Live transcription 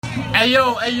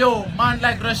Ayo, man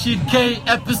like Rashid K,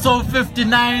 episode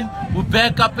 59. We're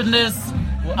back up in this.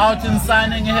 We're out in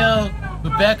Signing Hill.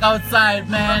 We're back outside,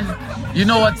 man. You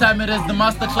know what time it is, the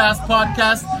Master Class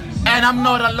Podcast. And I'm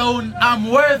not alone, I'm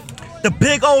with the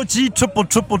big OG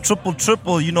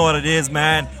triple. You know what it is,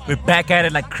 man. We're back at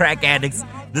it like crack addicts.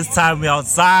 This time we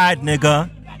outside, nigga.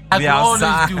 Like we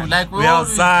outside. Always do. Like we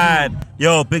outside.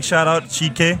 Yo, big shout out to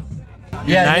Chike.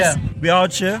 Yeah, nice. Yeah. We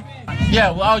out here?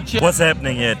 Yeah, we're out here. What's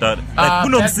happening here, dog? Like,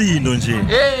 who don't see you, don't you?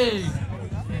 Hey!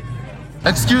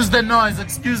 Excuse the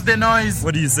noise.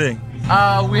 What are you saying?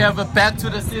 We have a back to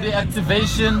the city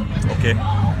activation. Okay.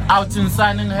 Out in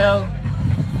Signing Hill.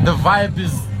 The vibe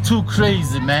is too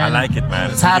crazy, man. I like it,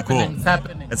 man. It's really happening. Cool. It's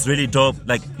happening. It's really dope.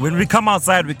 Like, when we come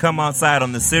outside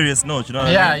on the serious note, you know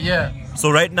what I mean? Yeah. So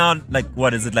right now, like,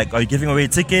 what is it? Like, are you giving away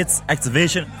tickets?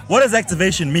 Activation? What does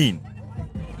activation mean?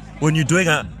 When you're doing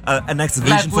an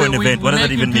activation for an event, what does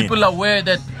that even mean? People aware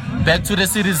that Back to the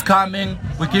City is coming.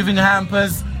 We're giving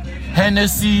hampers,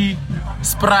 Hennessy,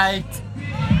 Sprite,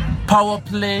 Power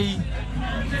Play,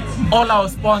 all our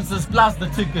sponsors, plus the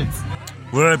tickets.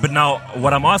 Well, but now,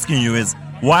 what I'm asking you is,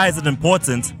 why is it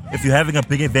important if you're having a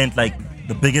big event like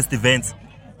the biggest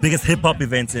hip-hop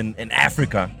event in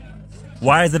Africa?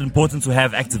 Why is it important to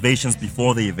have activations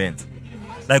before the event?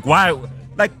 Like, why?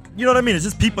 Like, you know what I mean? It's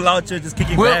just people out here just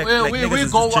kicking back.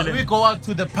 We go out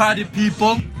to the party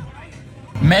people.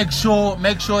 Make sure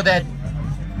that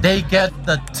they get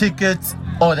the tickets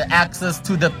or the access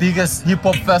to the biggest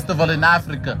hip-hop festival in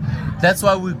Africa. That's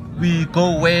why we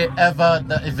go wherever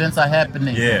the events are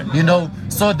happening. Yeah. You know,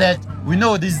 so that we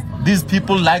know these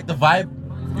people like the vibe.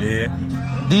 Yeah.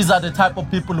 These are the type of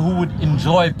people who would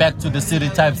enjoy Back to the City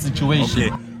type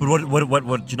situation. Okay. But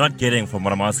what you're not getting from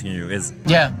what I'm asking you is...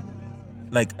 Yeah.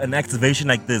 Like an activation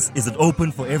like this, is it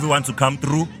open for everyone to come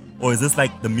through? Or is this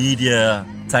like the media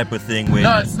type of thing?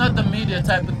 No, it's not the media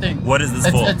type of thing. What is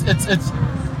this for?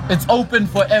 It's open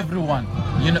for everyone.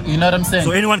 You know what I'm saying?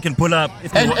 So anyone can pull up.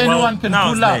 Anyone can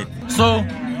pull up. So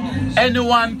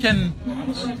anyone can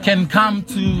come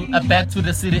to a Back to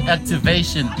the City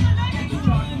activation.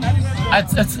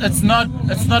 It's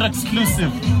not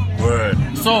exclusive. Word.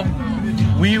 So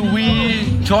we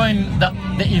join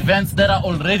the events that are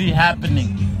already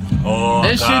happening. Oh,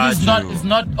 this shit is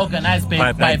not organized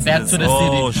by Back to the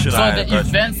City. So the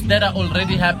events that are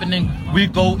already happening, we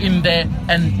go in there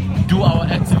and do our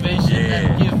activation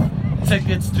and give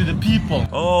tickets to the people.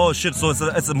 Oh shit! So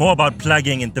it's more about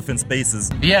plugging in different spaces.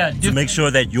 Yeah. To make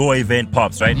sure that your event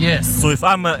pops, right? Yes. So if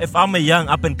I'm a young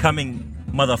up and coming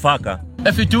motherfucker.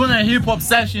 If you're doing a hip hop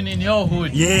session in your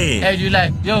hood, and you're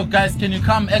like, yo guys, can you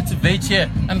come activate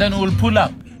here? And then we'll pull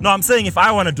up. No, I'm saying if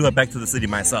I want to do a Back to the City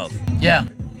myself. Yeah.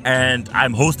 And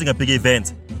I'm hosting a big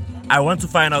event, I want to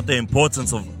find out the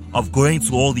importance of going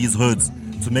to all these hoods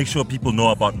to make sure people know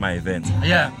about my event.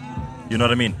 Yeah. You know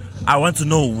what I mean? I want to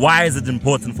know why is it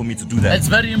important for me to do that. It's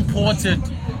very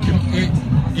important.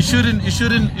 You shouldn't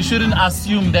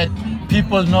assume that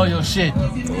people know your shit.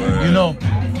 Word. You know,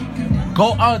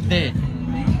 go out there.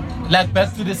 Like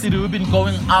Back to the City, we've been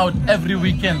going out every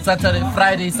weekend,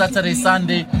 Friday, Saturday,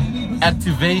 Sunday.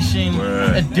 Activation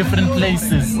at different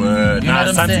places. Word. You know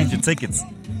what I'm saying? Get your tickets.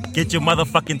 Get your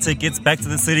motherfucking tickets. Back to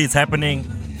the City. It's happening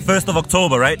 1st of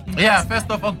October, right? Yeah, 1st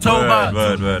of October.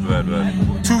 Word.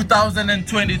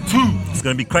 2022. It's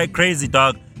gonna be quite crazy,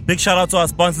 dog. Big shout out to our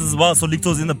sponsors as well.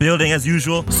 Solito's in the building as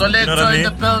usual. Solito you know what I mean?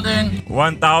 In the building.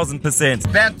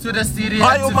 1000%. Back to the City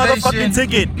Buy activation. your motherfucking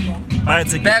ticket. Buy a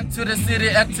ticket. Back to the City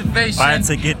activation. Buy a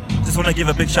ticket. Just want to give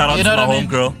a big shout out to my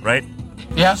homegirl, right?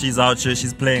 Yeah. She's out here.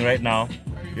 She's playing right now.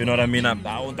 You know what I mean? I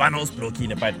know it's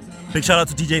broken, but big shout out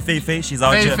to DJ Flvme. She's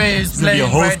out here. Is playing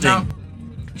right now.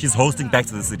 She's hosting Back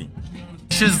to the City.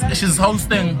 She's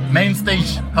hosting main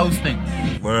stage hosting.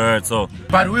 Word. So.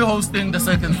 But we're hosting the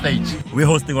second stage. We're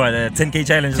hosting what? 10K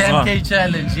challenge. 10K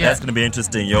challenge. Yeah. That's gonna be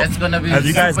interesting, yo. That's gonna be. Have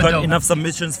you guys got dope. enough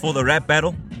submissions for the rap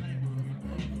battle?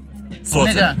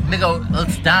 Nigga,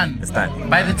 it's done. It's done.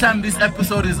 By the time this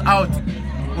episode is out,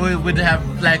 we would have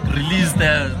like released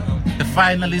the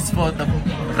finalists for the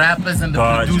rappers and the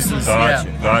producers.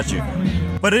 Got you.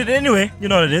 But anyway, you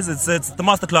know what it is. It's the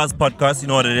Master Class Podcast. You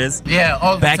know what it is. Yeah,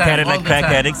 all the Back time. at it like crack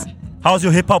addicts. How's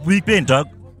your hip hop week been, Doug?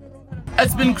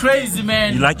 It's been crazy,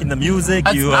 man. You liking the music?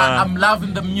 I'm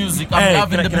loving the music.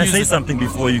 Can I say something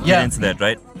before you get into that,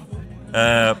 right?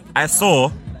 I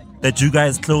saw that you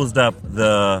guys closed up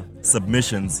the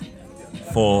submissions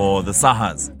for the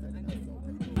Sahas.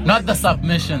 Not the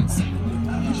submissions.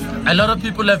 A lot of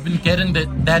people have been getting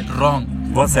that wrong.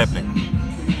 What's happening?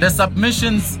 The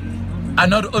submissions are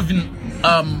not even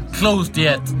closed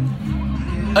yet.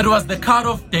 It was the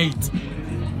cutoff date.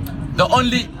 the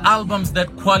only albums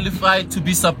that qualify to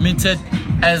be submitted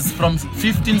as from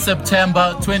 15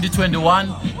 September 2021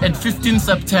 and 15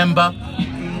 September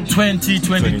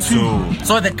 2022.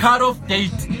 So the cutoff date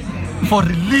for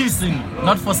releasing,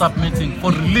 not for submitting,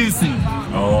 for releasing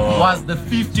was the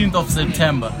 15th of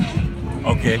September.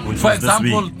 Okay, which For was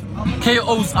example, this week.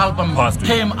 KO's album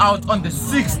came out on the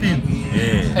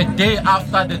 16th, a day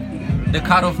after the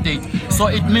cutoff date. So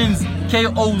it means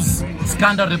KO's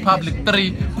Scandal Republic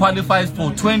 3 qualifies for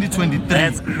 2023.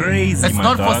 That's crazy, It's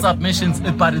not for submissions,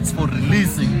 but it's for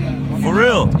releasing. For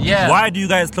real? Yeah. Why do you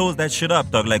guys close that shit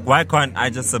up, dog? Like, why can't I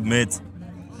just submit?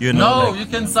 You know, No, you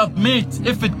can submit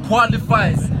if it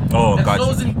qualifies. Oh, the gotcha.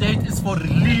 closing date is for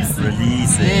releasing.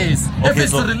 Releasing. Yes. If Okay,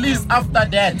 it's so- released after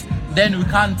that, then we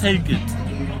can't take it.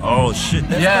 Oh shit,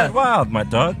 that's Yeah. quite wild, my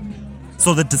dog.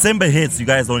 So the December hits, you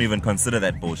guys don't even consider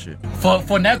that bullshit.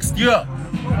 For next year,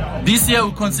 this year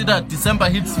we consider December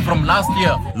hits from last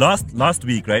year. Last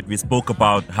week, right? We spoke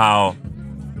about how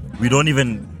we don't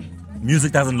even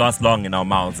music doesn't last long in our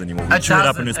mouths anymore. We chew it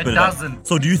up and we spit it up.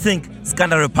 So do you think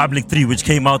Scandal Republic 3, which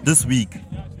came out this week,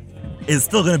 is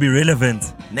still gonna be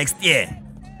relevant next year?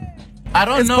 I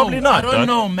don't It's know. probably not, I don't dog.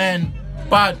 know, man.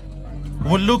 But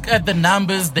we'll look at the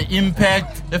numbers, the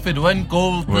impact, if it went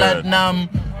gold, Word. platinum,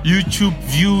 YouTube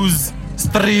views,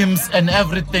 streams, and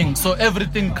everything. So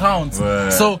everything counts.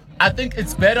 Word. So I think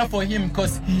it's better for him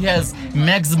because he has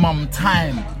maximum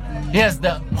time. He has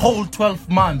the whole 12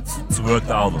 months, To work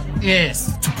the album.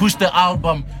 yes, to push the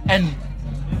album. And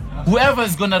whoever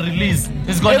is gonna release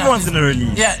is gonna. Everyone's gonna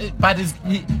release. Yeah, but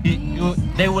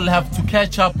they will have to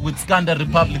catch up with Scandal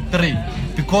Republic 3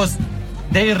 because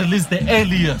they released the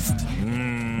earliest.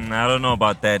 I don't know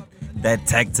about that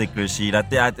tactic, Rashid. I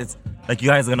think it's like you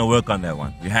guys are gonna work on that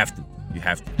one. You have to. You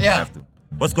have to. Yeah. You have to.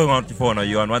 What's going on with your phone? Are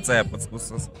you on WhatsApp?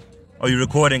 What's are you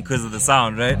recording because of the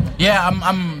sound, right? Yeah,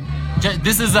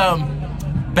 this is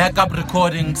backup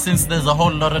recording since there's a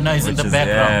whole lot of noise in the background.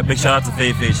 Yeah, big shout out to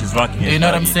Flvme. She's rocking it. You know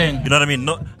what I'm saying? You know what I mean?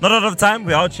 Not a lot of time.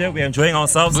 We're out here. We're enjoying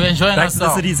ourselves. We're enjoying Back to the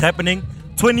ourselves. City is happening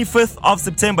 25th of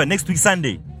September, next week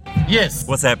Sunday. Yes.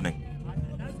 What's happening?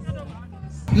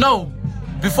 No.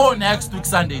 Before next week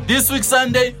Sunday. This week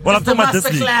Sunday. Well, I'm is the talking about this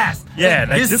Master week. Class. Yeah,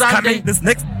 like this Sunday, coming, this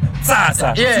next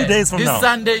Sasa, yeah, 2 days from this now.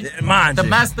 Sunday, Man, the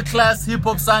Master Class Hip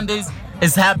Hop Sundays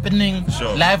is happening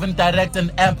Sure. live and direct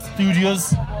in App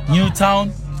Studios,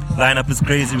 Newtown. Lineup is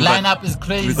crazy. Lineup is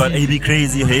crazy. We've got AB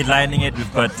Crazy headlining it.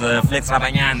 We've got Flex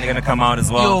Rabanyan. They're gonna come out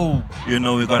as well. You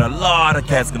know, we've got a lot of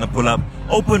cats gonna pull up.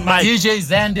 Open mic. DJ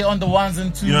Zandy on the ones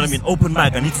and twos. You know what I mean? Open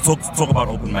mic. I need to talk about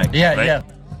open mic. Yeah, right? yeah.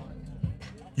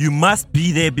 You must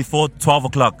be there before 12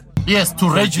 o'clock. Yes, to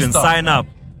You can register. sign up.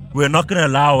 We're not gonna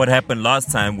allow what happened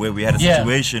last time where we had a Yeah.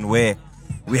 situation where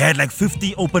we had like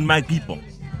 50 open mic people.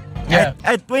 Yeah.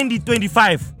 At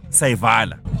 2025, say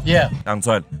Vala. Yeah. I'm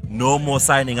sorry. No more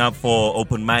signing up for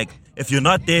open mic. If you're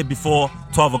not there before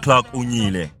 12 o'clock,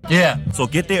 unyile. Yeah. So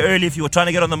get there early. If you're trying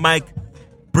to get on the mic,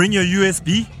 bring your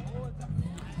USB.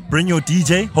 Bring your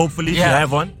DJ, hopefully, if you Yeah.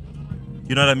 have one.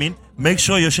 You know what I mean? Make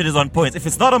sure your shit is on point. If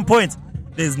it's not on point,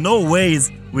 there's no ways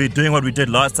we're doing what we did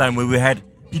last time where we had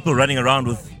people running around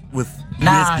with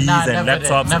USBs and never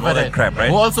laptops and all that crap, right?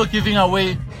 We're also giving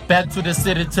away back to the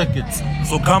city tickets.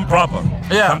 So come proper.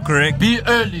 Yeah. Come correct. Be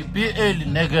early,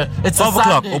 nigga. It's 12 a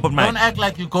o'clock, Sunday. open mic. Don't act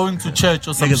like you're going to church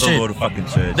or some Niggas don't shit. go to fucking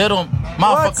church. They don't.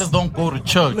 Motherfuckers don't go to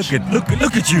church.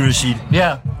 Look at you, Rashid.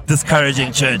 Yeah.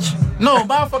 Discouraging church. No,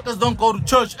 motherfuckers don't go to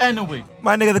church anyway.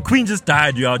 My nigga, the queen just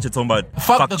died. You out here talking about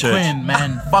Fuck the church. queen,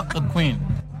 man. Fuck the queen.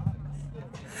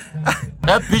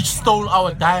 That bitch stole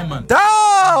our diamond.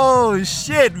 Oh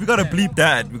shit! We gotta bleep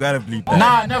that.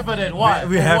 Nah, never did. Why?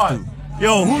 We For have what? to.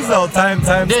 Yo, who's our time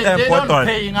stamp? They're What not on?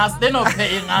 paying us. They're not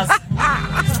paying us.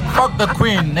 Fuck the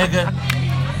queen, nigga.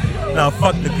 Now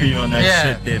fuck the queen on that Yeah.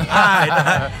 shit then.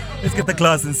 Alright, let's get the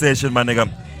class in session, my nigga.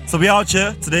 So we out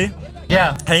here today,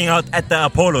 Yeah. hanging out at the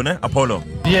Apollo, ne? Apollo.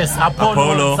 Yes,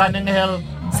 Apollo. Sunning Hill,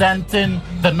 Santon,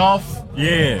 the North.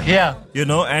 Yeah. Yeah. You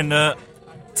know, and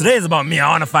today is about me. I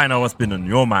wanna find out what's been on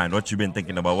your mind, what you've been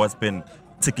thinking about, what's been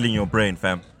tickling your brain,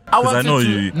 fam. Because I know wanted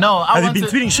you. to- no, I Have you been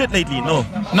wanted- tweeting shit lately? No.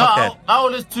 No, Fuck that. I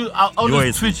always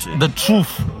always tweet shit. the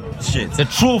truth. Shit. The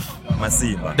truth.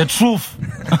 Masiba. The truth.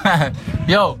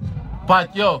 Yo,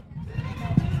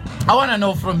 I want to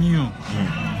know from you.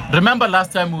 Remember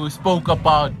last time we spoke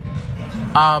about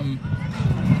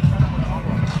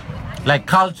like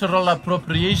cultural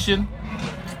appropriation?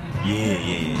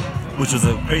 Yeah. Which was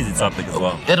a crazy topic as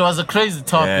well. It was a crazy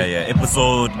topic. Yeah.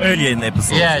 Earlier in the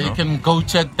episode. Yeah, you you know? can go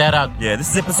check that out. Yeah,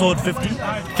 this is episode 50.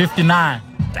 59.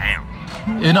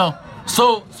 Damn. You know.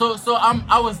 So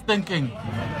I was thinking,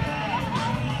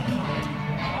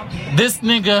 this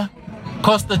nigga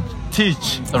cost a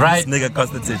teach, right? This nigga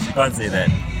cost a teach. You can't say that.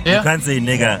 Yeah? You can't say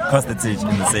nigga cost a teach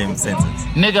in the same sentence.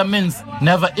 Nigga means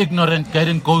never ignorant,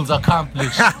 getting goals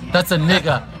accomplished. That's a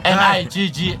nigga.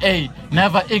 N-I-G-G-A.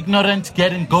 Never ignorant,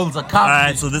 getting goals accomplished.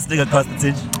 Alright, so this nigga cost a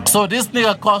teach. So this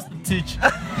nigga cost a teach.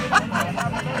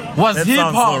 Was That hip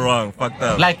sounds hop so wrong. Fucked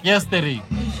up. like yesterday,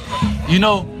 you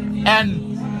know?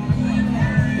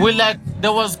 And we like,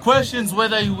 there was questions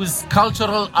whether he was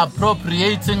cultural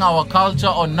appropriating our culture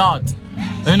or not.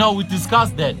 You know, we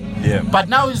discussed that. Yeah. But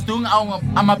now he's doing our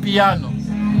Amapiano,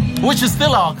 which is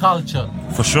still our culture.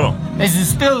 For sure. Is he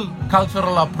still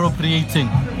cultural appropriating?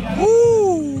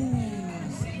 Ooh.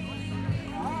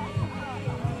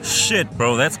 Shit,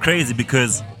 bro, that's crazy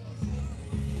because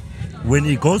when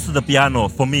he goes to the piano,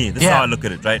 for me, this is how I look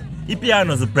at it, right?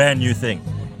 Piano is a brand new thing.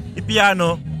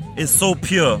 Piano is so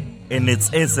pure in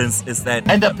its essence, is that...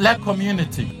 And the black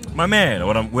community. My man,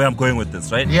 where I'm going with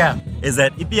this, right? Yeah. Is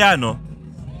that piano,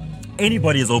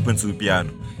 anybody is open to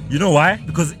piano. You know why?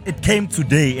 Because it came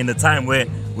today in a time where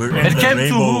we're in the rainbow,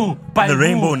 to who? By the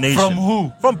rainbow who? nation. From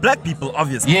who? From black people,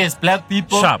 obviously. Yes, black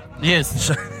people. Sharp. Yes.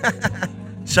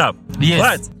 Sharp. Yes.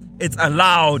 But it's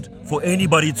allowed for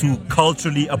anybody to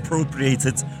culturally appropriate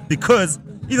it because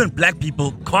even black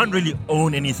people can't really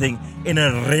own anything in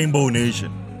a rainbow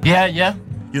nation. Yeah, yeah.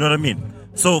 You know what I mean?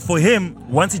 So for him,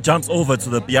 once he jumps over to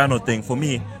the piano thing, for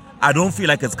me, I don't feel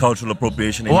like it's cultural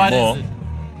appropriation anymore. What is it?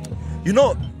 You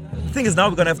know, the thing is now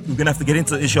we're gonna have to get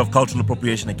into the issue of cultural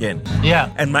appropriation again.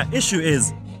 Yeah. And my issue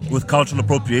is with cultural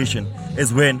appropriation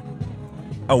is when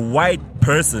a white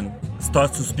person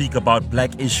starts to speak about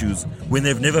black issues when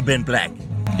they've never been black.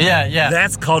 Yeah, yeah.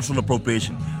 That's cultural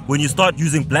appropriation. When you start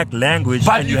using black language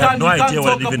But and you have no idea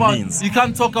what it even means. You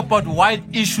can't talk about white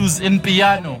issues in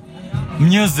piano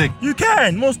music. You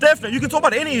can, most definitely. You can talk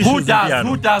about any issues in piano.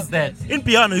 Who does that? In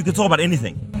piano, you can talk about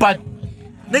anything. But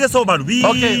Niggas talk about weed.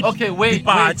 okay, wait,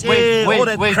 all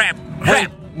that crap.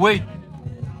 Wait.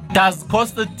 Does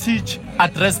Costa teach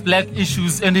address black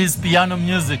issues in his piano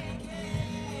music?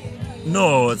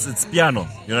 No, it's piano.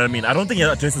 You know what I mean? I don't think he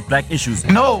addresses black issues.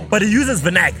 No. But he uses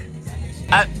vernac.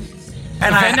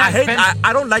 And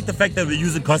I don't like the fact that we're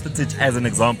using Costa Teach as an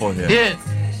example here. Yes.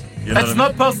 You know It's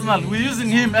not personal. We're using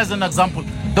him as an example.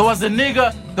 There was a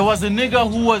nigga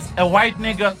who was a white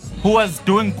nigga who was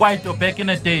doing Kwaito back in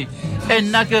the day.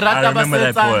 And I remember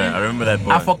that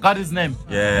boy. I forgot his name.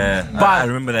 Yeah, But I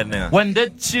remember that nigga. When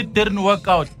that shit didn't work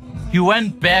out, he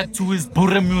went back to his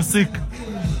Bure music.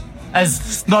 As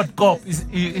Snot Cop,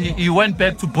 he went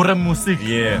back to Bure music.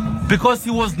 Yeah. Because he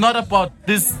was not about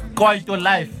this Kwaito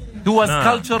life. He was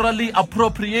culturally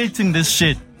appropriating this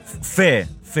shit. Fair.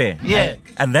 Yeah.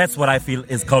 And that's what I feel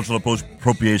is cultural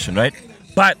appropriation, right?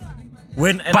 But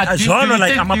when a genre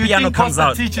like Amapiano comes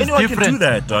out, anyone can do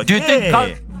that, dog. Do you think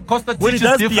Costa when he Teach is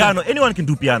does different? piano, anyone can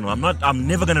do piano. I'm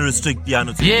never gonna restrict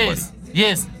piano to anybody.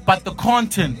 Yes, but the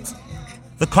content.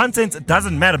 The content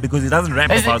doesn't matter because he doesn't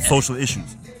rap about social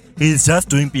issues. He's just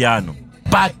doing piano.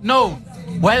 But no,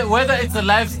 whether it's a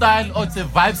lifestyle or it's a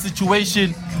vibe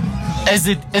situation, is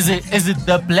it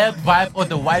the black vibe or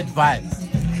the white vibe?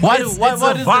 It's a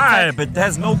vibe. It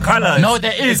has no color. No,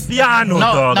 there is. It's piano,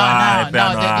 dog. No,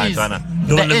 there is.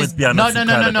 Don't limit piano to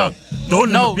color, dog.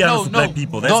 Don't limit piano to black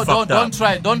people. That's fucked up.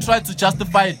 Don't try to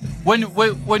justify it. When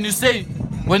you say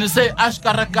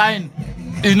Ashkarakain,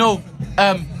 you know,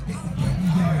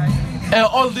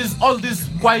 all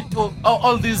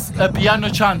these piano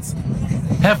chants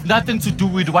have nothing to do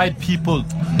with white people.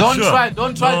 Don't try to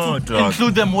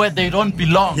include them where they don't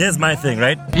belong. Here's my thing,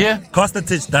 right? Yeah. Costa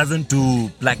Teach doesn't do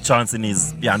black chants in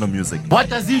his piano music. What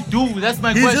does he do? That's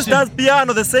my question. He just does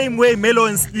piano the same way Melo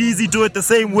and Sleazy do it the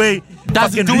same way.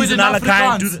 Does he do it in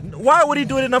Afrikaans? Why would he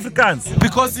do it in Afrikaans?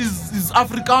 Because he's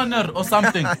Afrikaner or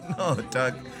something. No,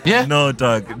 dog. Yeah? No,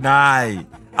 dog. Nah.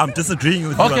 I'm disagreeing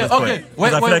with you on this point.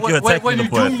 When you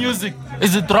do music,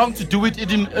 is it wrong to do it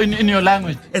in your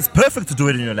language? It's perfect to do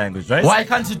it in your language, right? Why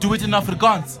can't you do it in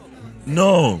Afrikaans?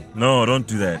 No, don't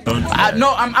do that. Don't do that.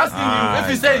 No, I'm asking you. If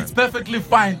you say it's perfectly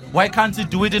fine, why can't you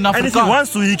do it in Afrikaans? And if he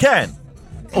wants to, he can.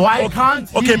 Why can't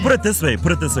he? Okay, put it this way,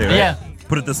 right? Yeah.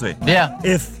 Put it this way. Yeah.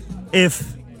 If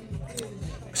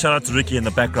shout out to Ricky in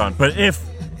the background, but if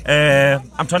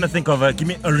I'm trying to think of give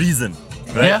me a reason,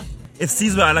 right? Yeah. If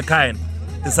Sizwe Alakain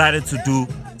decided to do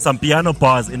some piano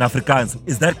bars in Afrikaans,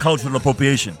 is that cultural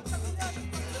appropriation?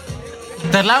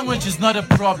 The language is not a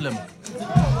problem.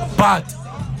 But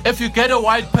if you get a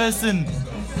white person,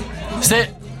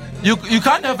 say, you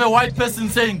can't have a white person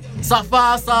saying,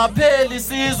 Safasa peli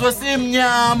sizwe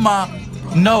simnyama.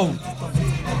 No.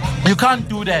 You can't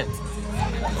do that.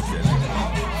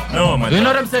 No, my You know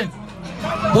what I'm saying?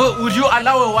 Would you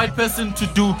allow a white person to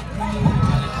do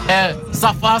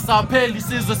Safasa Peli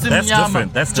Sizo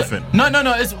Simnyama. That's different. No.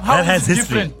 It's how That has is it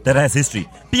history. different? That has history.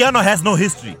 Piano has no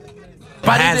history.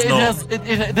 But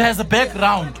it has a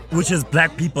background. Which is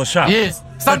black people shop. Yes.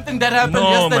 Something that happened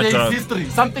yesterday is history.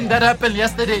 Something that happened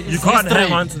yesterday is history. You can't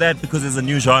hang on to that because there's a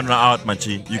new genre out,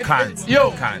 Machi. You can't.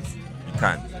 You can't.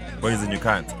 Poison, you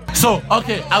can't. So,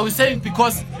 okay, I was saying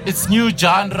because it's new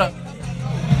genre,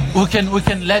 we can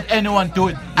let anyone do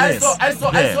it. Yes. I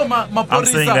saw my I'm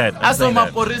saying that. I saw my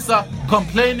Porisa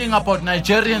complaining about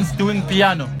Nigerians doing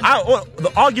piano.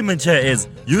 The argument here is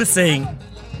you're saying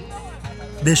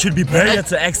there should be barrier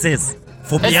to access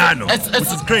for piano, which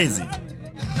is crazy.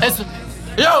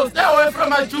 Yo, stay away from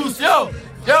my juice. Yo,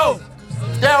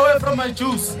 stay away from my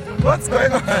juice. What's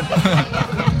going on?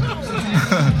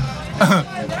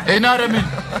 You know what I mean?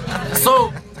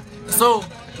 So,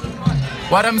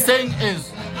 what I'm saying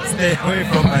is, stay away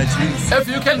from my juice. If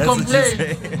you can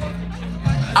complain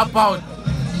about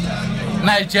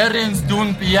Nigerians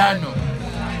doing piano,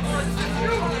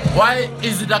 why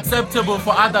is it acceptable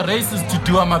for other races to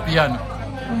do amapiano?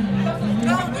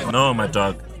 No, my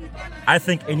dog. I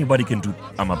think anybody can do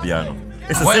amapiano.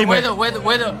 It's the Whether same way. you're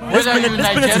Let's bring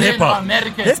it to hip Nigerian or hop.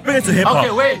 American. Let's bring it to hip hop.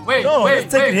 Okay, wait.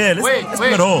 Let's take it here. Let's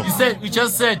bring it home. You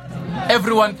just said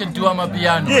everyone can do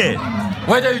amapiano. Yeah.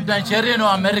 Whether you're Nigerian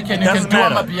or American, you can do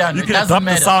amapiano. You It can doesn't adopt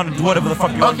matter. the sound and do whatever the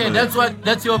fuck you want. Okay,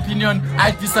 that's your opinion.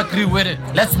 I disagree with it.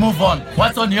 Let's move on.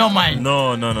 What's on your mind?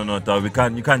 No, dog. You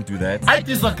can't do that. I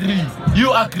disagree.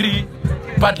 You agree.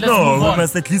 But let's No, move on. we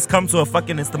must at least come to a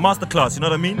fucking. It's the master class. You know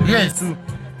what I mean? Yes.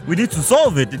 We need to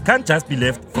solve it. It can't just be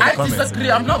left for the I comments.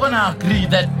 disagree. I'm not gonna agree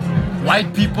that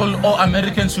white people or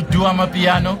Americans should do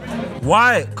amapiano.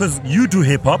 Why? Because you do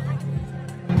hip hop,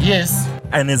 Yes.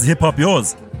 and is hip hop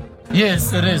yours?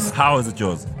 Yes, it is. How is it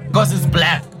yours? Because it's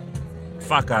black.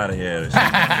 Fuck out of here.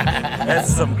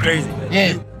 That's some crazy.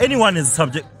 Yeah. Anyone is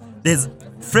subject. There's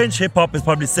French hip hop is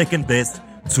probably second best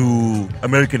to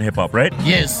American hip hop, right?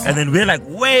 Yes. And then we're like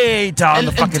way down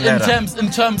the fucking ladder.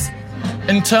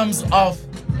 In terms of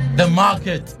the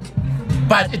market,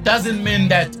 but it doesn't mean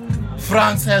that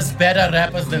France has better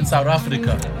rappers than South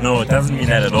Africa. No, it doesn't mean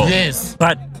that at all. Yes.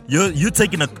 But you're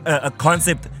taking a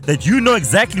concept that you know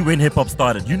exactly when hip hop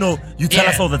started. You tell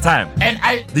us all the time. And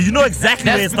you know exactly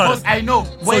where it started. That's because I know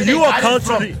where you are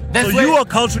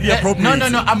culturally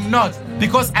appropriating. No, I'm not.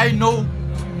 Because I know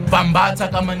Bambata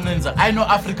Kamanenza. I know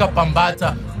Africa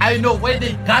Bambata. I know where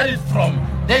they got it from.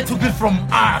 They took it from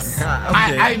us. Okay.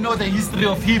 I know the history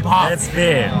of hip hop. That's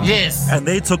fair. Yes. And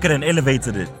they took it and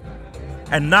elevated it.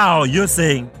 And now you're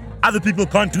saying other people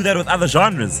can't do that with other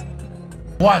genres.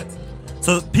 What?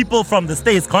 So people from the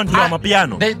States can't do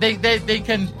amapiano.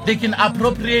 They can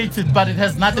appropriate it, but it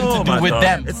has nothing to do with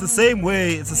them. It's the same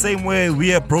way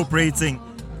we're appropriating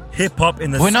hip hop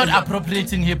in the. We're not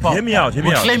appropriating hip hop. Hear me out.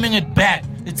 We're claiming it back.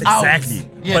 It's exactly. ours.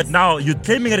 Yes. But now you're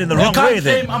claiming it in the wrong way.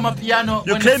 Then you can't claim amapiano.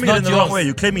 You're claiming it in the wrong way.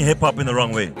 You're claiming hip hop in the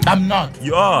wrong way. I'm not.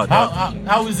 You are.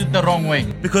 How is it the wrong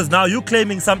way? Because now you're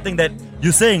claiming something that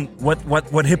you're saying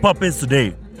what hip hop is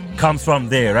today comes from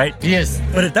there, right? Yes.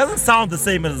 But it doesn't sound the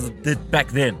same as it did back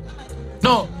then.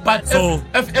 No, but so,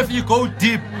 if you go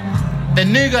deep, the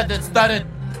nigga that started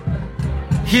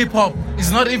hip hop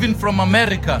is not even from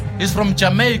America. He's from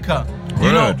Jamaica. Word.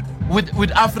 You know,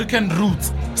 with African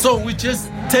roots. So we're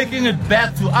just taking it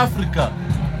back to Africa.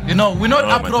 You know, we're not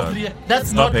appropriate. That's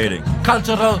Stop not hating.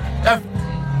 Cultural.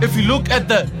 If you look at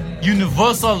the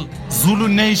universal Zulu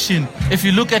nation, if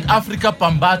you look at Africa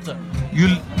Bambata,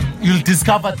 you'll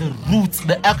discover the roots,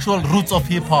 the actual roots of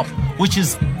hip hop, which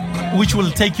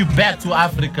will take you back to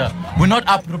Africa. We're not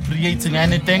appropriating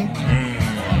anything.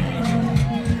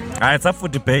 It's up for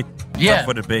debate. Yeah. It's up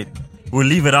for debate. We'll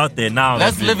leave it out there now.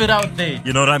 Let's leave it out there.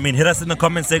 You know what I mean? Hit us in the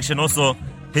comment section. Also,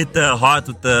 hit the heart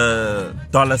with the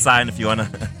 $sign if you want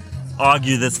to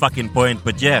argue this fucking point.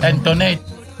 But yeah. And donate.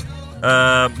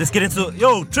 Let's get into...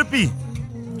 Yo, Trippy.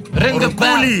 Ring the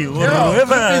bell.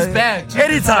 Whoever. Trippy's back.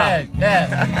 Anytime.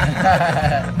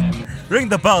 Yeah. Ring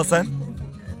the bell, son.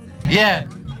 Yeah.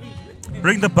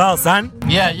 Ring the bell, son.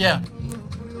 Yeah.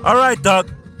 All right,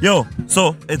 dog. Yo,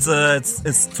 so it's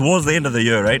towards the end of the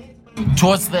year, right?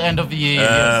 Towards the end of the year.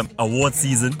 Yes. Award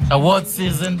season.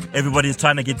 Everybody's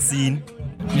trying to get seen.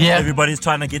 Yeah. Everybody's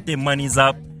trying to get their monies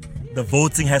up. The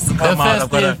voting has to come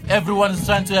out. Everyone's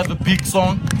trying to have a big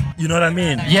song. You know what I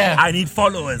mean? Yeah. I need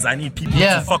followers. I need people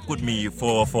to fuck with me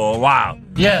for a while.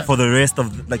 Yeah. For the rest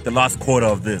of the last quarter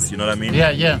of this. You know what I mean?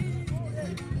 Yeah.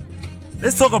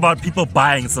 Let's talk about people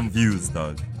buying some views,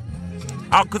 dog.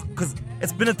 Because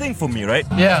it's been a thing for me, right?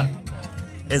 Yeah.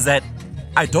 Is that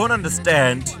I don't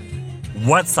understand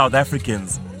what South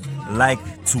Africans like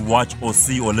to watch or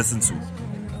see or listen to.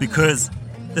 Because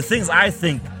the things I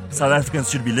think South Africans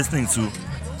should be listening to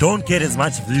don't get as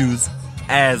much views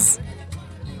as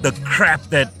the crap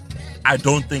that I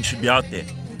don't think should be out there.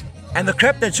 And the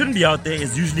crap that shouldn't be out there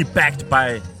is usually backed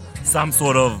by some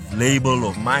sort of label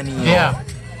of money. Yeah. Or,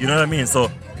 you know what I mean?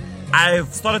 So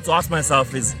I've started to ask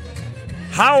myself is,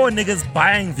 how are niggas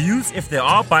buying views if they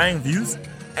are buying views?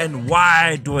 And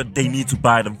why do they need to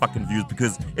buy them fucking views?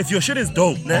 Because if your shit is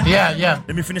dope, nah, Yeah.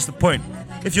 let me finish the point.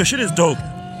 If your shit is dope,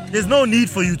 there's no need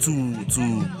for you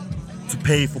to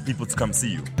pay for people to come see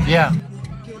you. Yeah.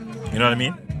 You know what I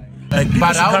mean? Like, people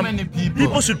But should how many people?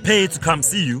 People should pay to come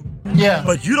see you. Yeah.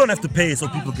 But you don't have to pay so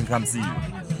people can come see you.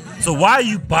 So why are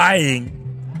you buying?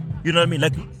 You know what I mean?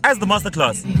 Like, as the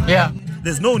masterclass, Yeah.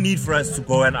 there's no need for us to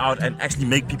go out and actually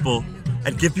make people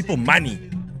and give people money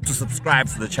to subscribe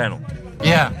to the channel.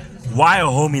 Yeah. Why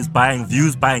are homies buying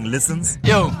views, buying listens,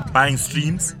 Yo, buying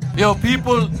streams?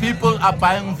 people are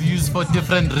buying views for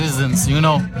different reasons, you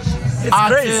know. It's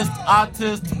crazy.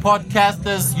 Artists,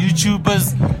 podcasters,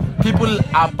 YouTubers, people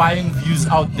are buying views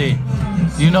out there.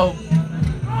 You know,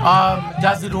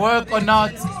 does it work or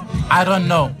not? I don't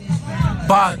know.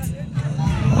 But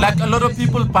like a lot of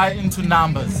people buy into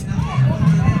numbers.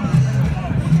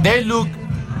 They look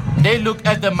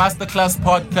at the MasterClass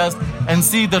podcast and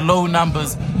see the low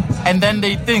numbers, and then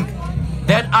they think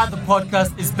that other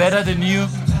podcast is better than you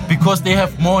because they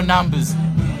have more numbers.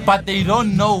 But they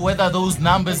don't know whether those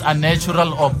numbers are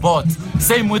natural or bought.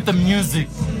 Same with the music.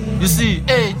 You see,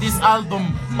 hey, this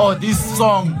album or this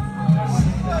song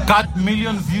got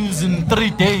million views in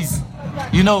 3 days,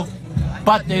 you know,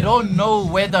 but they don't know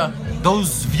whether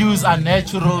those views are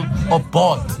natural or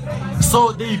bought.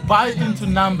 So they buy into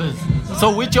numbers.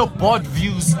 So with your bought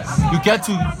views, you get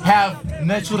to have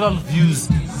natural views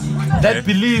that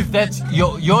believe that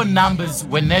your numbers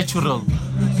were natural,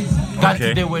 but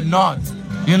they were not,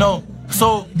 you know.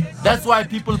 So that's why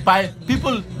people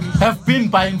have been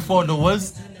buying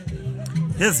followers.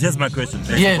 Here's my question,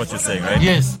 based on what you're saying, right?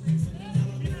 Yes.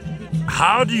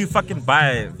 How do you fucking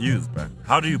buy views, bro?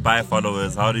 How do you buy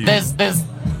followers? How do you... There's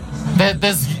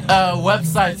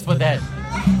websites for that.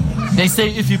 They say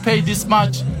if you pay this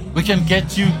much, we can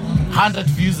get you 100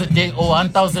 views a day or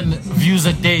 1,000 views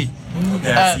a day.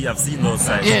 Okay, I've seen those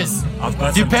sites. Yes, I've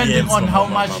got some depending DMs on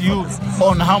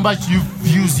from how much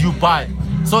views you buy.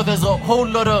 So there's a whole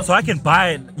lot of. So I can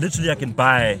buy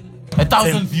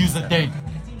 1,000 views a day.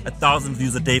 1,000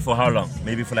 views a day for how long?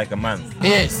 Maybe for like a month.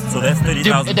 Yes. So that's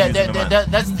 30,000 views in a month.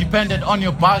 That's dependent on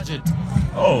your budget.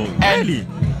 Oh, really?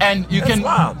 And you That's can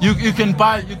wild. you can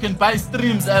buy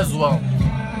streams as well.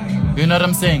 You know what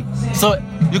I'm saying? So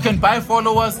you can buy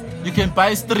followers, you can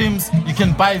buy streams, you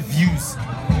can buy views.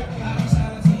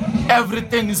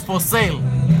 Everything is for sale.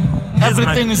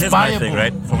 Everything is here's buyable. my thing,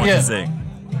 right? From what you're saying.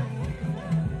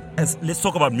 Let's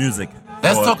talk about music.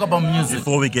 Let's talk about music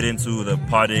before we get into the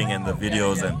partying and the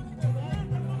videos. And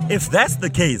if that's the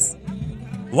case,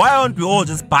 why aren't we all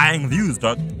just buying views,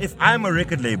 dog? If I'm a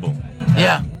record label,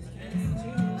 yeah,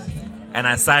 and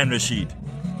I sign Rashid,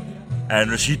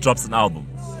 and Rashid drops an album,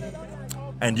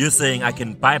 and you're saying I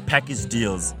can buy package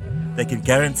deals that can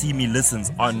guarantee me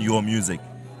listens on your music,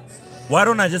 why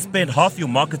don't I just spend half your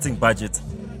marketing budget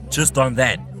just on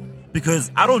that?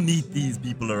 Because I don't need these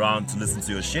people around to listen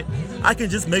to your shit. I can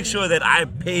just make sure that I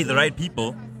pay the right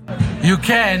people. You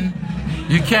can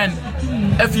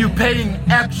if you're paying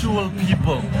actual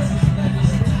people.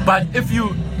 But if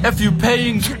you're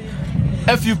paying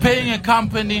a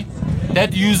company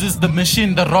that uses the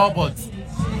machine, the robots,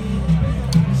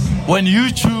 when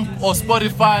YouTube or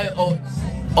Spotify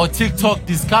or TikTok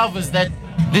discovers that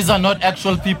these are not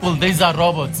actual people, these are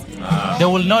robots, they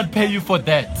will not pay you for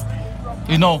that.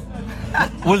 You know,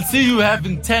 we'll see you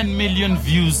having 10 million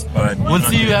views. We'll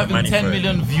see you having 10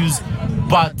 million views,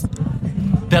 but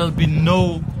there'll be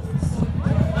no.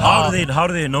 How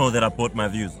do they know that I bought my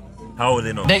views? How will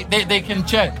they know? They can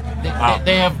check.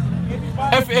 They have.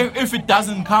 If it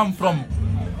doesn't come from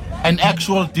an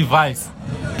actual device,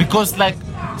 because like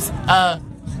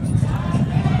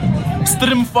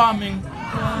stream farming,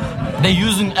 they're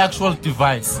using actual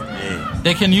device. Yeah.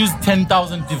 They can use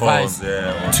 10,000 devices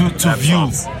to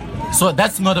view. So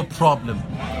that's not a problem.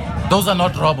 Those are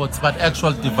not robots, but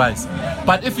actual device.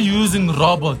 But if you're using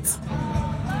robots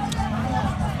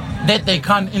that they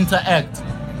can't interact,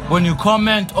 when you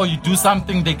comment or you do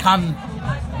something, they can't.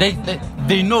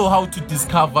 They know how to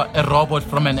discover a robot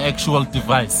from an actual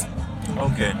device.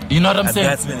 Okay. You know what I'm saying?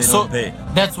 That's when they don't pay.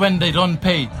 That's when they don't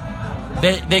pay.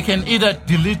 They can either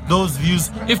delete those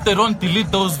views. If they don't delete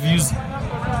those views,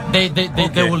 they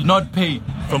will not pay.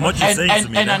 From what you're saying to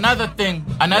me. And another thing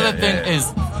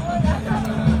is,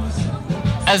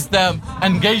 as the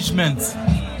engagements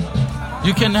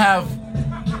You can have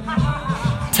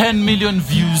 10 million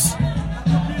views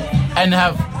and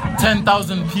have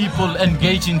 10,000 people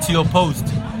engaging to your post.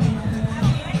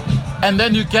 And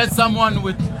then you get someone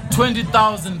with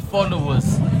 20,000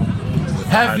 followers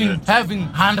having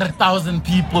 100,000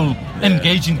 people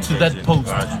engaging to that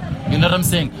post. You know what I'm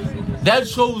saying? That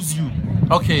shows you,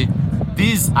 okay,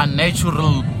 these are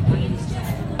natural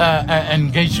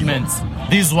engagements.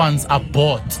 These ones are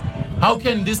bought. How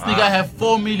can this nigga have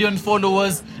 4 million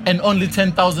followers and only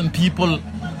 10,000 people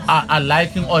are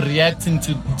liking or reacting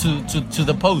to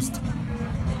the post?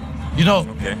 You know,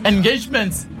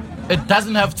 engagements, it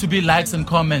doesn't have to be likes and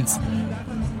comments.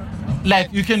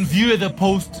 Like, you can view the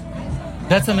post,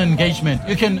 that's an engagement.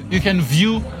 You can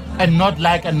view and not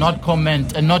like and not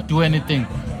comment and not do anything,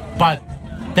 but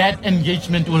that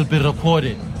engagement will be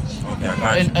recorded.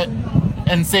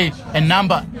 And say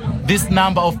this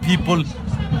number of people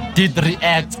did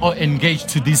react or engage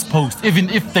to this post, even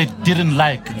if they didn't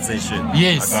like. Didn't say shit.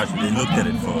 Yes. I got you. They looked at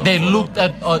it. They looked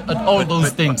at all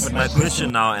those things. But my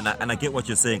question now, and I get what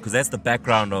you're saying, because that's the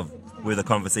background of where the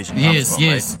conversation comes from.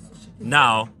 Yes. Right?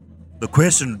 Now,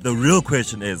 the real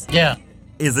question is,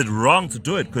 is it wrong to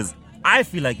do it? Because I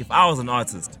feel like if I was an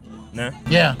artist,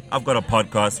 I've got a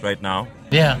podcast right now.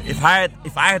 Yeah. If I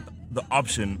had the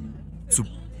option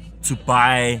to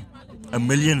buy 1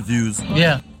 million views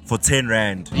for 10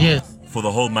 rand for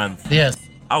the whole month,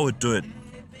 I would do it.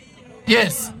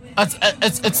 Yes.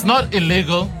 It's not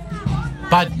illegal,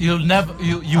 but you'll never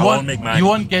you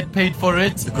won't get paid for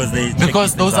it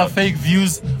because those are fake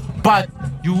views. But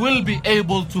you will be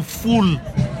able to fool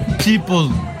people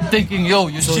thinking, yo,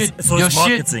 your shit. So it's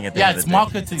marketing at the end of the day.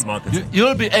 Marketing. It's marketing.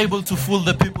 You'll be able to fool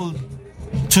the people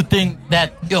to think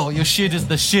that, yo, your shit is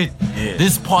the shit. Yeah.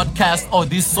 This podcast or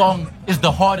this song is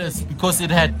the hardest because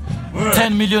it had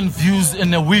 10 million views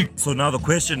in a week. So now the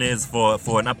question is for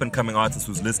an up and coming artist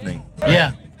who's listening,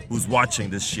 who's watching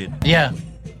this shit,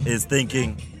 is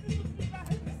thinking,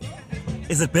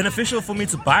 is it beneficial for me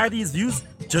to buy these views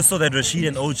just so that Rashid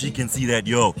and OG can see that,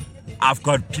 yo, I've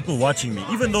got people watching me,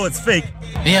 even though it's fake?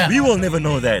 We will never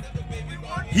know that.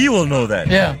 He will know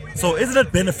that. So isn't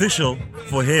it beneficial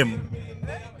for him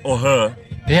or her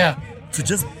to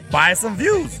just buy some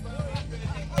views?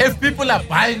 If people are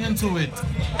buying into it,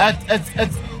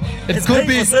 it could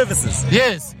be for services.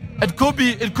 Yes, it could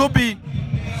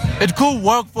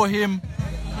work for him,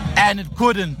 and it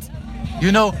couldn't.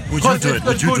 You know, would you do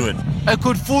it? It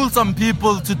could fool some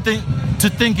people to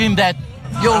thinking that,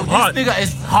 yo, this nigga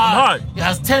is hard. He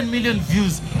has 10 million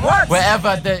views. What?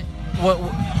 Wherever they. But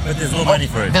there's no money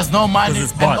for it. There's no money,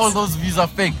 and all those views are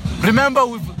fake. Remember,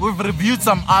 we've reviewed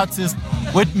some artists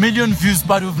with million views,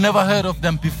 but we've never heard of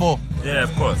them before. Yeah,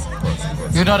 of course.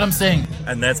 You know what I'm saying?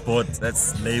 And that's bought,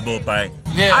 that's labeled by...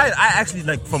 I actually,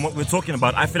 like, from what we're talking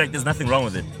about, I feel like there's nothing wrong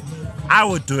with it. I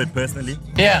would do it personally.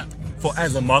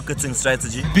 As a marketing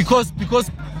strategy. Because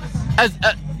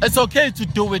it's okay to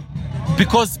do it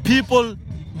because people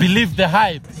believe the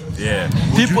hype. Yeah.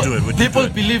 Would you do it? People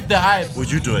believe the hype.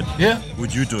 Would you do it? Yeah.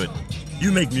 Would you do it?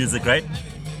 You make music, right?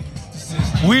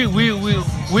 We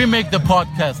make the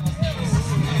podcast.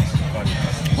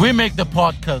 We make the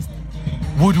podcast.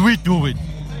 Would we do it?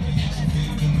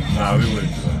 No, we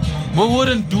wouldn't do it. We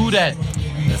wouldn't do that.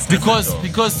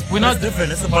 Because we're not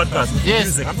different. It's a podcast. It's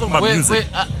music. I'm talking about music.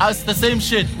 It's the same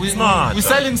shit. We're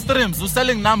selling streams. We're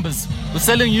selling numbers. We're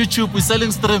selling YouTube. We're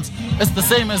selling streams. It's the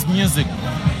same as music.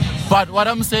 But what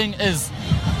I'm saying is,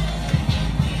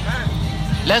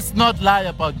 let's not lie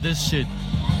about this shit.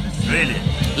 Really?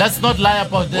 Let's not lie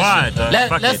about this shit.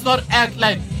 Let's not act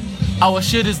like our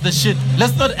shit is the shit.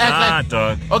 Let's not act like...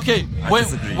 dog. Okay,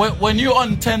 when you're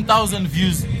on 10,000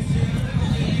 views,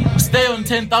 stay on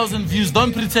 10,000 views.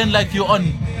 Don't pretend like you're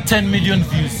on 10 million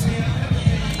views.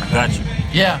 I got you.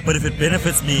 Yeah. But if it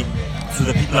benefits me to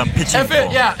the people I'm pitching for...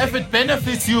 if it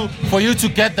benefits you, for you to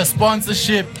get the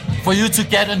sponsorship, for you to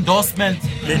get endorsement,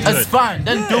 it's fine.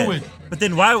 Then do it. But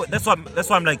then why? That's why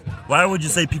I'm like, why would you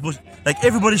say people... Like,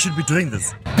 everybody should be doing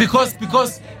this. Because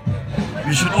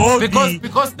we should all be paying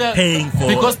for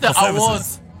the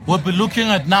awards will be looking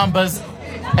at numbers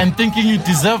and thinking you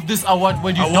deserve this award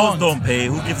when you awards don't pay.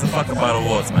 Who gives a fuck about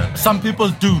awards, man? Some people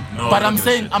do. No, but I'm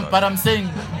saying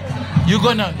you're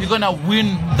gonna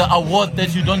win the award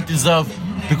that you don't deserve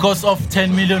because of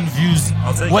 10 million views.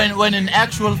 When in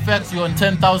actual fact you're on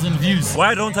 10,000 views.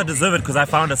 Why don't I deserve it? Because I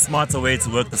found a smarter way to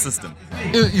work the system.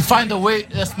 You find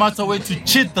a smarter way to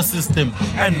cheat the system.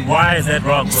 And why is that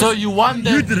wrong? So you won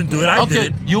that. You didn't do it. I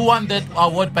did it. You won that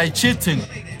award by cheating.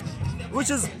 Which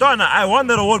is done. I won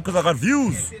that award because I got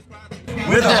views.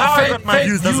 How I got my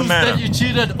views doesn't matter. That you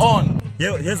cheated on.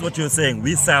 Here's what you're saying.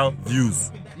 We sell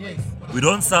views. Yes. We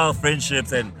don't sell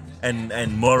friendships and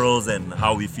morals and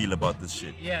how we feel about this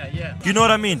shit. Yeah. You know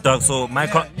what I mean, dog? So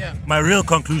my real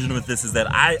conclusion with this is that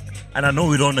I know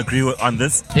we don't agree on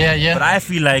this. Yeah. But I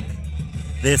feel like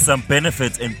there's some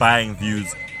benefit in buying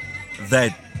views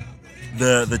that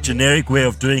the generic way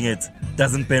of doing it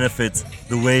doesn't benefit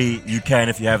the way you can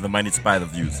if you have the money to buy the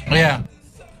views. Yeah.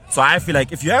 So I feel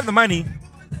like if you have the money,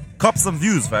 cop some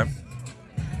views, fam.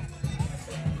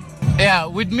 Yeah,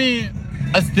 with me,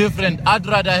 it's different. I'd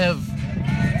rather have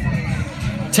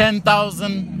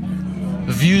 10,000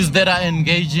 views that are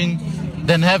engaging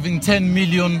than having 10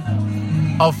 million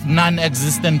of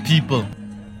non-existent people.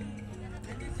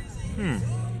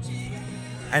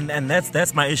 And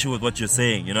that's my issue with what you're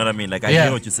saying. You know what I mean? Like, I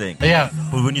hear what you're saying. Yeah.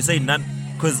 But when you say none,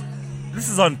 because this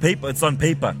is on paper, it's on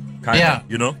paper, kind of,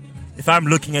 you know? If I'm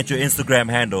looking at your Instagram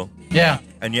handle,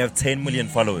 and you have 10 million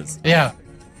followers,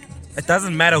 it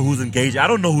doesn't matter who's engaging. I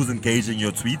don't know who's engaging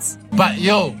your tweets. But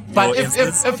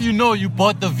if you know you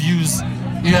bought the views,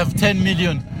 you have 10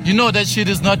 million, you know that shit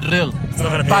is not real. It's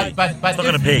not gonna pay. But it's not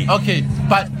gonna pay. Okay,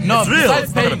 but no, it's real.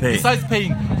 Besides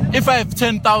paying, if I have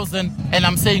 10,000 and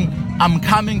I'm saying I'm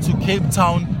coming to Cape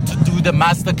Town to do the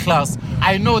master class,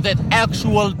 I know that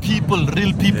actual people,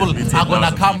 real people are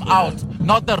gonna come out,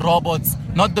 not the robots,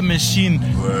 not the machine.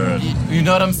 Word. You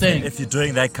know what I'm saying? If you're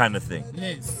doing that kind of thing.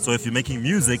 Yes. So if you're making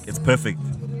music, it's perfect.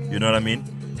 You know what I mean?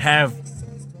 Have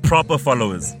proper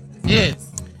followers. Yes.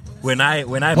 When I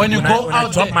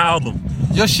drop there, my album,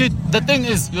 your shit, the thing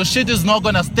is, your shit is not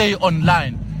gonna stay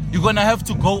online. You're gonna have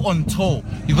to go on tour.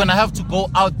 You're gonna have to go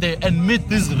out there and meet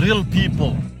these real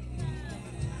people.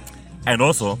 And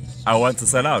also, I want to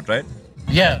sell out, right?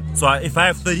 Yeah. So if I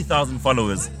have 30,000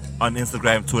 followers on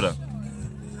Instagram, Twitter,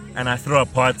 and I throw a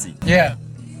party,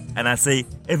 and I say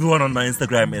everyone on my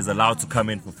Instagram is allowed to come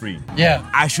in for free,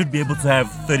 I should be able to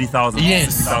have 30,000,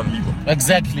 60,000 people.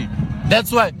 Exactly.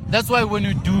 That's why when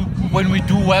we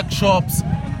do workshops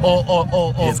or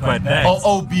it's quite packed. or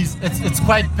OBs, it's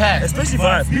quite packed. Especially for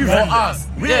us.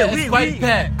 It's quite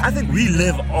packed. I think we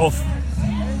live off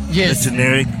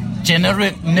the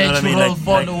generic, natural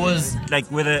followers. Like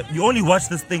whether you only watch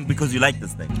this thing because you like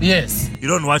this thing. Yes. You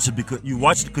don't watch it because you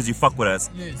watch it because you fuck with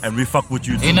us, and we fuck with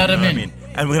you too. You know what I mean?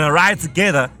 And we're gonna ride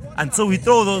together until we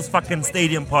throw those fucking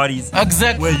stadium parties.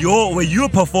 Exactly. Where you're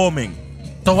performing.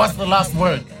 So what's the last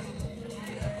word?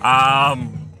 I'm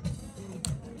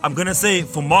gonna say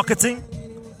for marketing,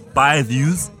 buy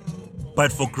views,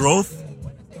 but for growth,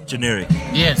 generic.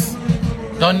 Yes.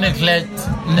 Don't neglect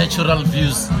natural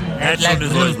views. Like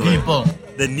real people.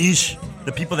 The niche,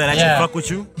 the people that actually fuck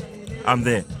with you, I'm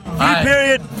there.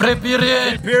 Free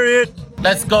period.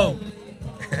 Let's go.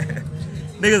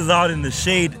 Niggas out in the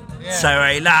shade.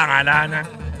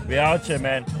 We out here,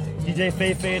 man. DJ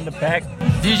Flvme in the back.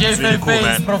 DJ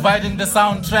Flvme is providing the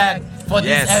soundtrack for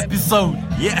this episode.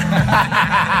 Yeah.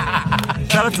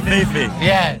 Shout out to Flvme.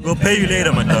 Yeah. We'll pay you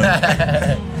later, man.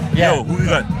 Yo, who we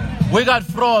got? We got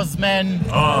Froz, man.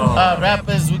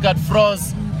 Rappers, we got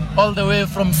Froz all the way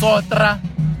from Sotra.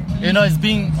 You know, he's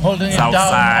been holding it down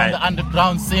on the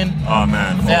underground scene. Oh,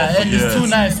 man. And he's too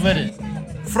nice with it.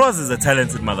 Froz is a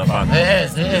talented motherfucker. He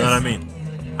is. You know what I mean?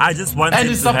 I just want him to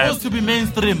he's supposed to be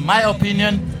mainstream. My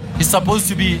opinion, he's supposed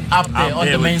to be up there on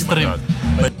the mainstream.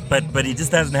 But he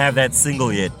just doesn't have that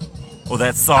single yet. Or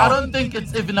that song. I don't think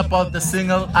it's even about the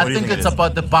single. I think it's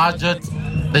about the budget,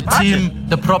 the team,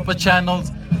 the proper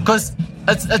channels. Because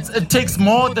it takes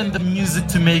more than the music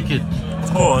to make it.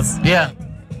 Of course. Yeah.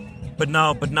 But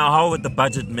now how would the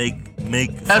budget make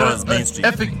Froz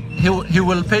mainstream? He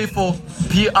will pay for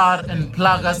PR and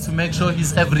pluggers to make sure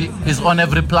he's on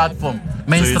every platform.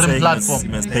 Mainstream platform. He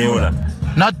must payola.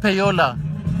 Not payola.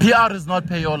 PR is not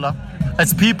payola.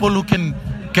 It's people who can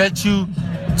get you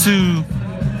to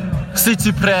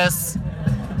City Press,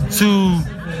 to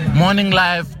Morning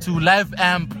Live, to Live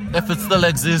Amp, if it still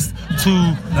exists, to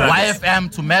YFM,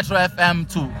 to Metro FM,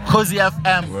 to Cozy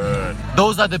FM. Word.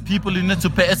 Those are the people you need to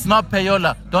pay. It's not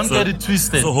payola. Don't get it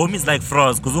twisted. So homies like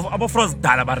Froz, because about Froz,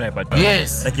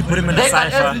 yes. Like you put him in the cypher.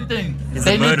 They got everything. He's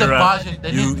they a need the murderer. budget.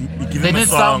 They need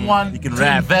someone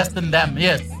to invest in them.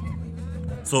 Yes.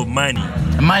 So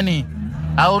money.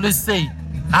 I always say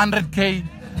 100K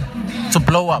to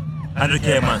blow up.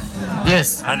 100K a month.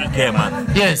 Yes. 100K a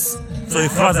month. Yes. So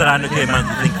if Froz at 100K a month,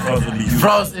 you think Froz would be you?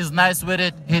 Froz is nice with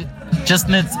it. He just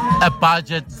needs a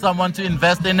budget, someone to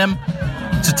invest in him,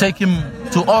 to take him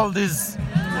to all these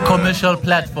commercial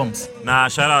platforms. Nah,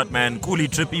 shout out, man. Coolie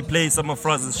Trippy plays some of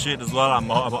Froz's shit as well.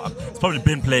 It's probably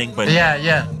been playing, but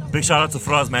yeah. Big shout out to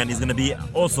Froz, man. He's gonna be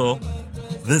also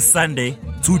this Sunday,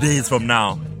 2 days from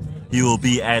now, he will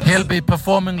be at. He'll be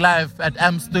performing live at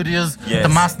M Studios, Yes. the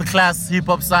MasterClass Hip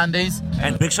Hop Sundays.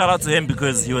 And big shout out to him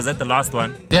because he was at the last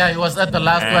one. Yeah, he was at the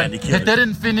last And one. he He killed it.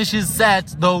 didn't finish his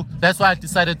set though. That's why I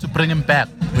decided to bring him back.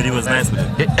 But he was nice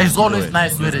with it. He's always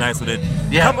nice He was with it. nice with it.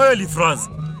 Yeah. Come early, Froz.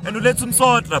 And we let some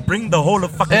sort. Bring the whole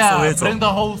of fucking Yeah, Soweto. bring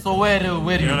the whole Soweto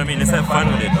with You know you. what I mean? Let's have fun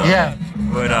with it. Dog. Yeah.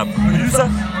 Word up. Producer?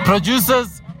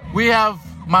 Producers, we have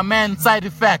my man Side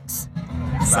Effects.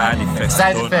 Side effects.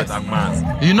 Side Don't Effects. attack Mars.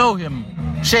 You know him.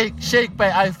 Shake by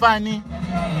Ifani.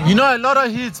 You know a lot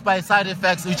of hits by Side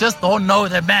Effects. You just don't know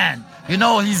the man. You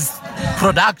know his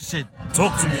production.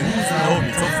 Talk to me. Who's the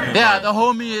homie? Talk to me. Yeah, the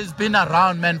homie has been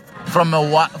around, man,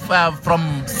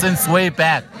 from since way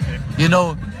back. You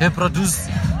know, he produced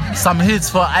some hits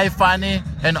for Ifani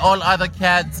and all other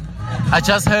cats. I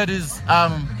just heard his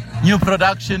new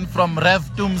production from Rev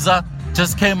Tumza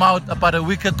just came out about a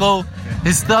week ago.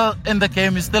 He's still in the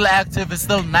game. He's still active. He's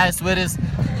still nice with his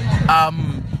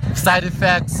Side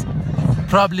Effects.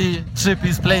 Probably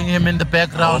Trippy's playing him in the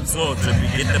background. Also,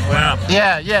 Trippy, get the boy up.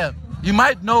 Yeah. You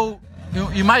might know.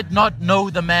 You might not know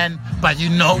the man, but you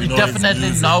know definitely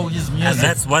his music. know his music. And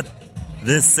that's what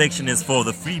this section is for.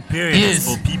 The free period Yes,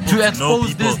 is for people to know expose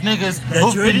people these niggas that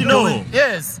who've you already been know. doing.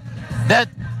 Yes, that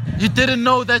you didn't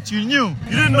know that you knew.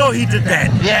 You didn't know he did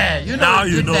that. Yeah, you know Now he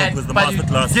you did know that, because the but you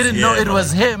MasterClass. didn't know it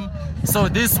was him. So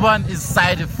this one is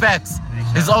Side Effects.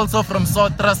 He's also from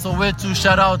Sotra, Soweto.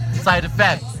 Shout out Side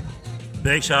Effects.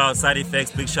 Big shout out Side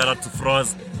Effects. Big shout out to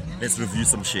Froz. Let's review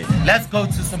some shit. Let's go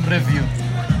to some review.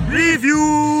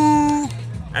 Review.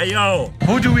 Hey yo,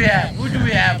 Who do we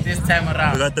have this time we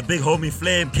around? got the big homie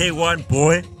Flame K1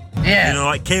 boy. Yeah, You know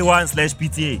what?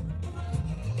 K1/PTA.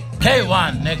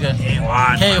 K1, nigga.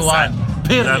 K1. K1.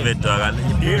 Period. Love it, dog. I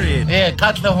love it, period. Yeah,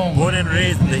 cut the home. Born and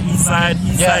raised in the East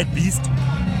Side beast.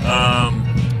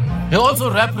 He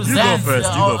also represents first,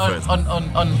 you go first.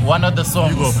 On one of the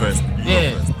songs. You go first.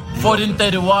 Yeah.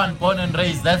 1431, born and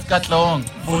raised. That's Katlehong.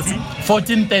 40.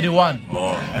 1431. Oh,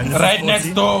 and this is Right 40.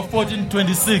 next door,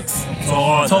 1426.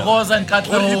 Togoza. Togoza and What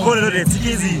did you call Katlehong. it?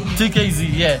 TKZ.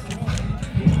 TKZ,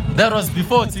 yeah. That was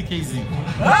before TKZ.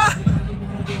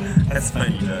 That's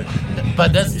funny, dog.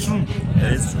 But that's true.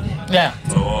 That is true. Yeah.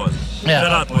 Togoza. Yeah.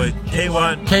 Shout out, boy.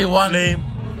 K1. K1. Flame.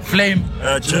 Flame.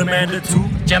 Germander 2.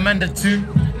 Jamanda 2.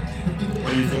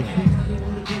 What do you think?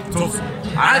 Talk to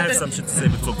me. I have some shit to say,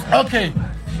 but talk to me. Okay.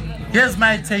 Here's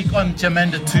my take on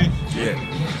Jamanda 2.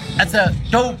 Yeah. It's a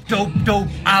dope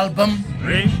album.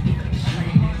 Ring.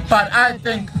 But I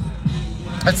think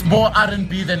it's more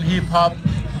R&B than hip hop,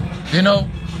 you know,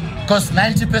 because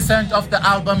 90% of the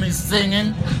album is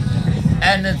singing,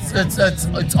 and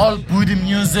it's all booty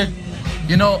music.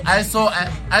 You know, I saw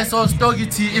Stogie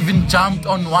T even jumped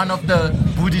on one of the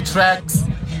booty tracks,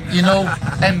 you know,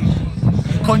 and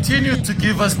continued to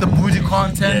give us the booty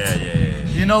content. Yeah.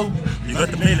 You know, You got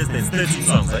the playlist, there's 13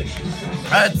 songs, right?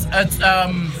 it's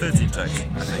 13 tracks,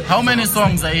 I think. how many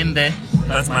songs are in there?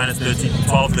 Plus minus 13,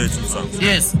 12, 13 songs.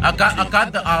 Yes, I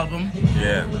got the album.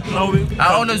 Yeah. No,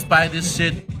 I always buy this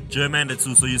shit. Germander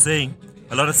 2, so you're saying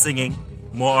a lot of singing,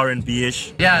 more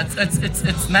R&B-ish. Yeah, it's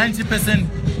 90%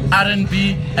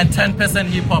 R&B and 10%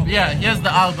 hip hop. Yeah, here's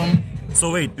the album.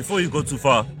 So wait, before you go too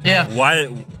far, Yeah.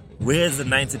 where's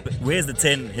the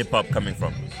 10 hip hop coming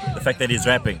from? The fact that he's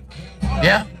rapping.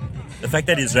 Yeah, The fact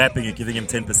that he's rapping, you're giving him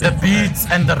 10%. the beats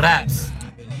and the raps,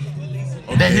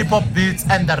 Okay. the hip hop beats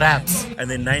and the raps. And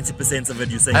then 90% of it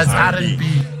you're saying As R&B. R&B.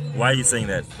 Why are you saying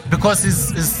that? Because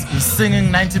he's singing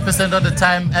 90% of the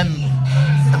time and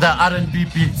the R&B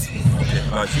beats.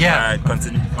 Yeah. Alright,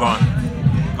 continue. Go on.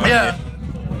 Yeah,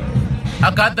 I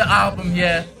got the album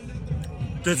here.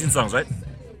 13 songs, right?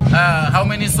 How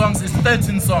many songs? It's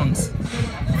 13 songs.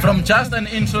 From just an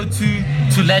intro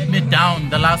to Let Me Down,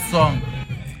 the last song.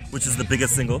 Which is the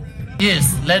biggest single.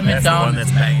 Yes, Let Me That's the Down. one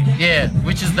that's banging. Yeah,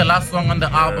 which is the last song on the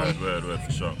album. Word,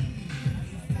 for sure.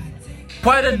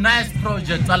 Quite a nice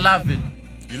project. I love it.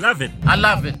 You love it. I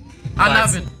love it. I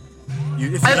love it.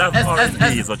 If you love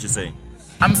R&B is what you're saying.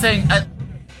 I'm saying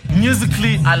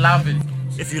musically, I love it.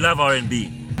 If you love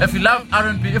R&B. If you love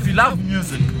R&B, if you love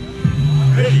music,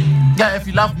 Really? yeah, if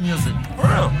you love music,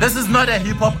 Bro. this is not a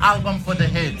hip hop album for the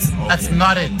heads. That's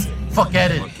not it.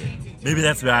 Forget it. Okay. Maybe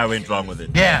that's where I went wrong with it.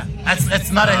 Yeah,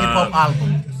 it's not a hip hop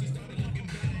album.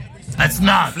 It's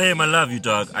not. Flame, I love you,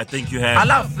 dog. I think you have. I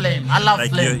love Flame. I love like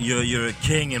Flame. you're a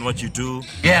king in what you do.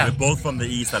 Yeah. We're both from the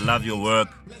East. I love your work.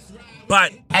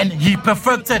 But And he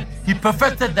perfected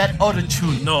that auto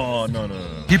tune. no.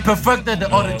 He perfected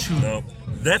the auto tune. No.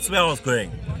 That's where I was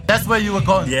going. That's where you were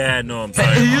going. Yeah, no, I'm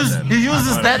sorry. He about he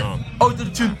uses I that got it wrong. auto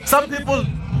tune. Some people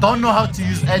don't know how to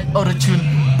use auto tune,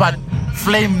 but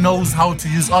Flame knows how to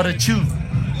use auto tune.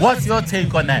 What's your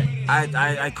take on that?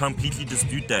 I completely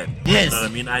dispute that. Yes. You know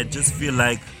what I mean? I just feel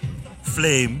like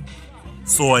Flame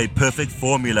saw a perfect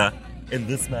formula in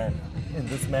this man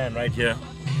right here.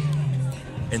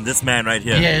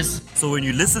 Yes. So when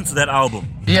you listen to that album,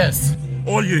 Yes.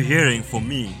 all you're hearing for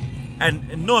me,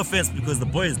 and no offense because the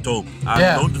boy is dope. I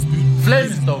Yeah. don't dispute. Flame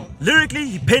is dope. Lyrically,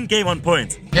 he pen game on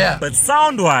point. Yeah. But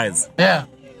sound-wise, Yeah.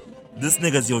 this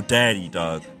nigga's your daddy,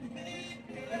 dog.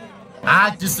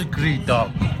 I disagree,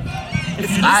 dog.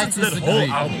 If you I listen to that disagree.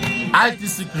 whole album, I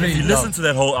disagree. if you listen to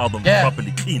that whole album Yeah.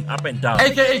 properly, clean, up and down.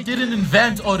 AKA didn't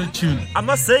invent auto-tune. I'm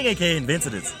not saying AKA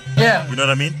invented it. Yeah. You know what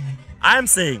I mean? I'm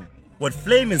saying what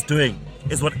Flame is doing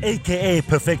is what AKA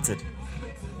perfected.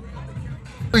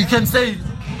 You can say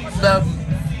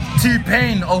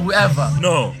T-Pain or whoever.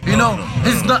 No. You know,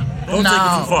 he's not. Don't no, take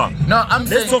it too far. No, I'm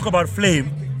saying. Let's talk about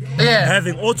Flame Yeah.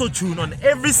 having auto-tune on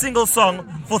every single song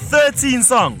for 13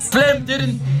 songs. Flame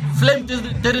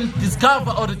didn't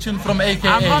discover auto-tune from AKA.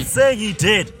 I'm not saying he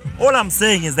did. All I'm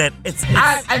saying is that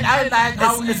I like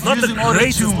how he's it's not the using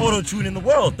greatest auto-tune. auto-tune in the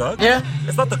world, dog. Yeah.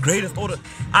 It's not the greatest auto.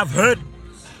 I've heard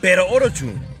better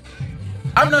auto-tune.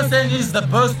 I'm not saying he's the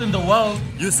best in the world.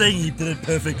 You're saying he did it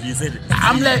perfectly. You said it.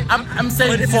 I'm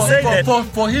saying But if you say that-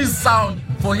 for his sound,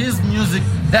 for his music,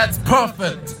 that's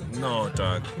perfect. No,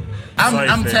 dog. I'm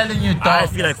Flame. telling you, dog. I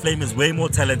feel like Flame is way more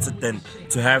talented than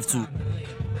to have to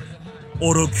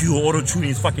auto-cue or auto-tune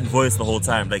his fucking voice the whole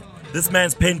time. Like, this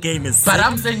man's pen game is sick. But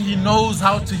I'm saying he knows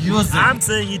how to use it. I'm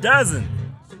saying he doesn't.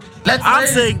 I'm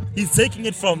saying he's taking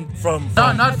it from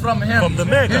no, not from him. from the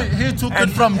mega. He took And-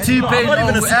 it from and T-Pain I'm not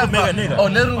even or a super mega whoever, nigga. or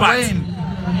Lil But-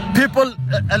 Wayne. People,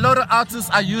 a lot of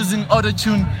artists are using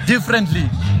auto-tune differently.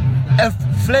 If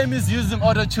Flame is using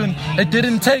auto-tune, it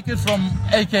didn't take it from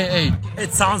AKA.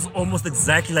 It sounds almost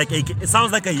exactly like AKA. It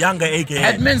sounds like a younger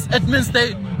AKA. It means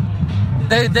they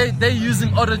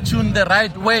using auto-tune the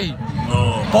right way.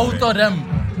 No. Both of them.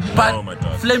 But Oh my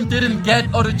God. Flame didn't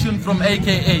get auto-tune from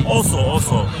AKA.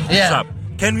 Also, Yeah. Sharp,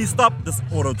 can we stop this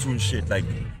auto-tune shit?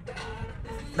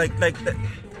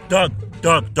 Dog.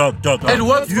 It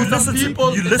works You for some listen to-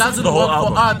 people, you it listen to doesn't the whole work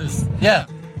album. for others. Yeah.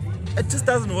 It just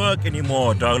doesn't work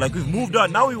anymore, dog. Like, we've moved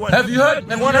on. Now we want. Have you heard?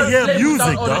 We want to hear Flame music,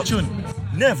 without dog. auto-tune?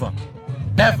 Never.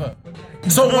 Never.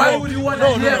 So No, why no. would you want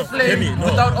No, to no, hear no. Flame Hear me, no.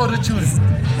 without auto-tune?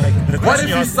 Like, the What question if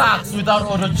you he asked- sucks without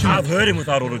auto-tune? I've heard him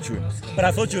without auto-tune, but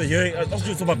I thought you were hearing. I thought you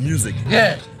were talking about music.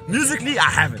 Yeah. Musically, I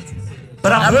haven't.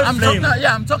 But I've heard Flame.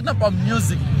 I'm talking about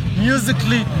music.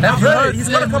 Musically, have I've you heard heard it. He's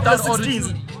got a Flame couple of without 16s.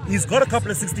 auto-tune? He's got a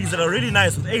couple of 16s that are really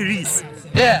nice with Aries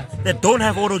Yeah. that don't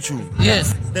have auto-tune.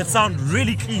 Yes. That sound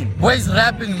really clean. Where he's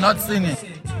rapping, not singing.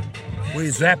 Where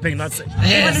he's rapping, not saying.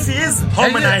 Yes. Even if he is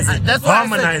harmonizing. That's why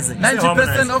harmonizing. I said 90%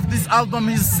 harmonizing. of this album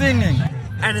he's singing.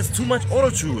 And it's too much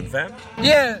auto-tune, fam.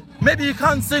 Yeah, maybe he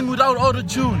can't sing without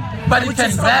auto-tune, but he Which can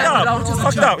is fucked rap up. without Which is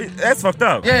fucked auto-tune. up. That's fucked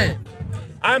up. Yeah,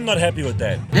 I'm not happy with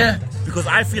that. yeah. Because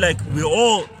I feel like we're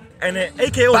all, and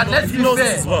AKO, But let's he be knows fair.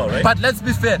 this as well, right? But let's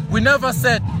be fair. We never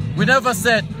said,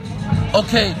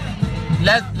 okay,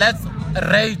 let's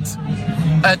rate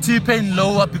T-Pain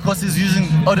lower because he's using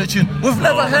auto-tune. We've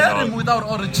never heard him without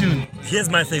auto-tune. Here's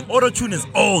my thing. Auto-tune is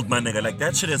old, my nigga. Like,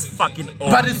 that shit is fucking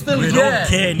old. But it's still we here. don't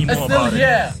care anymore It's still about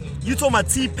here. it. You talking about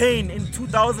T-Pain in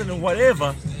 2000 and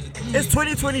whatever. It's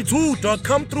 2022, dog.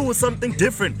 Come through with something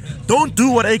different. Don't do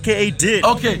what AKA did.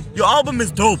 Okay. Your album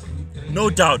is dope. No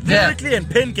doubt. Yeah. Lyrically and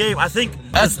pen game, I think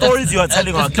the stories you are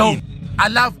telling are it's dope. clean. I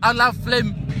love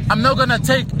Flame. I'm not gonna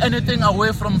take anything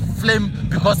away from Flame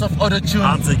because of auto-tune.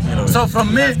 I'm taking it away. So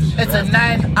from me, it's a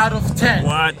 9 out of 10.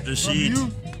 What the shit?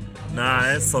 Nah,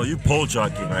 that's so you pole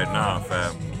jockeying right now,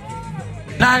 fam.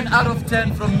 9 out of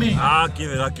 10 from me. I'll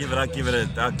give it.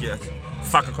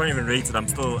 Fuck, I can't even rate it.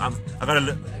 I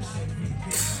gotta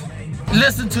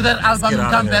Listen to that album get and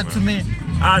out come of here, back to man. me.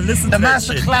 I listened The to that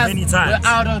Master shit Class, many times. we're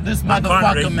out of this I can't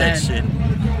motherfucker, rate man. that shit.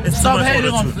 It's Stop too much hating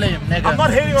on auto-tune. Flame, nigga. I'm not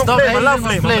hating on Stop Flame. I hating love on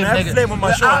Flame. I'm gonna have nigga. Flame on my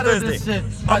We're show on out of this Thursday. shit.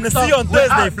 I'm But gonna stop- see you on we're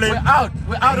Thursday, out, Flame. We're out I'm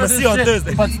of gonna this see you on shit.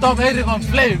 Thursday. But stop hating on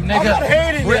Flame, nigga. I'm not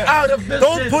hating We're it. out of this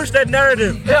Don't shit. push that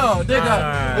narrative. Yo,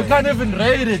 nigga, we can't even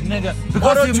rate it, nigga. Because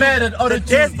Auto-tune, you mad at the auto-tune.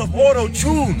 death of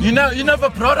auto-tune. You never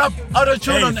brought up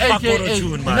auto-tune Hey, on fuck AKA. auto-tune,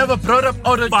 You man. never brought up Fuck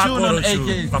auto-tune on auto-tune.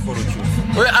 AKA. Fuck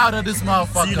auto-tune. We're out of this See you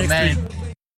motherfucker, next man. week.